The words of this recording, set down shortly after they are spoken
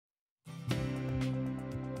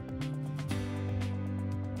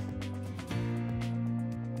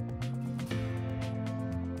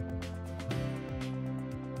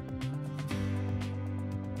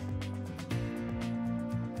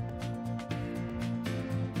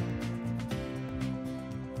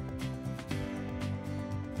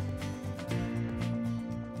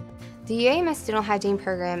The UAMS Dental Hygiene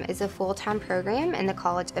Program is a full-time program in the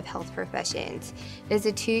College of Health Professions. It is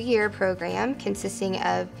a 2-year program consisting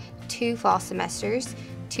of 2 fall semesters,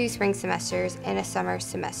 2 spring semesters, and a summer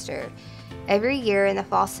semester. Every year in the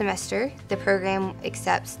fall semester, the program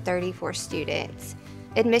accepts 34 students.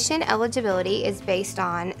 Admission eligibility is based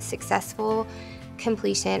on successful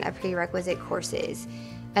completion of prerequisite courses.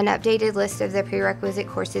 An updated list of the prerequisite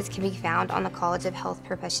courses can be found on the College of Health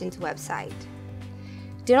Professions website.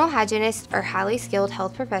 Dental hygienists are highly skilled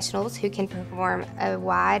health professionals who can perform a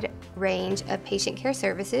wide range of patient care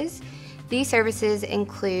services. These services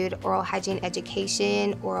include oral hygiene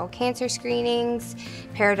education, oral cancer screenings,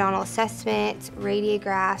 periodontal assessments,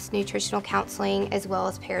 radiographs, nutritional counseling, as well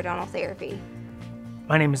as periodontal therapy.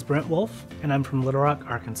 My name is Brent Wolf, and I'm from Little Rock,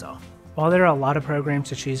 Arkansas. While there are a lot of programs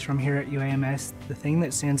to choose from here at UAMS, the thing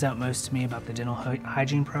that stands out most to me about the dental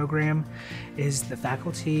hygiene program is the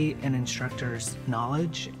faculty and instructors'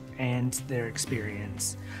 knowledge and their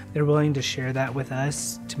experience. They're willing to share that with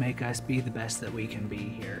us to make us be the best that we can be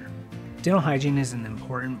here. Dental hygiene is an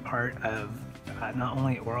important part of not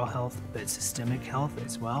only oral health, but systemic health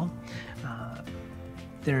as well.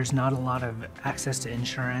 There's not a lot of access to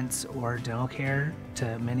insurance or dental care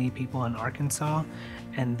to many people in Arkansas,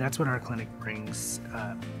 and that's what our clinic brings,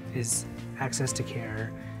 is access to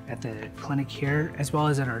care at the clinic here, as well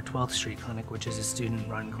as at our 12th Street Clinic, which is a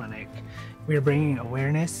student-run clinic. We are bringing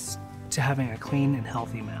awareness to having a clean and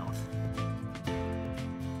healthy mouth.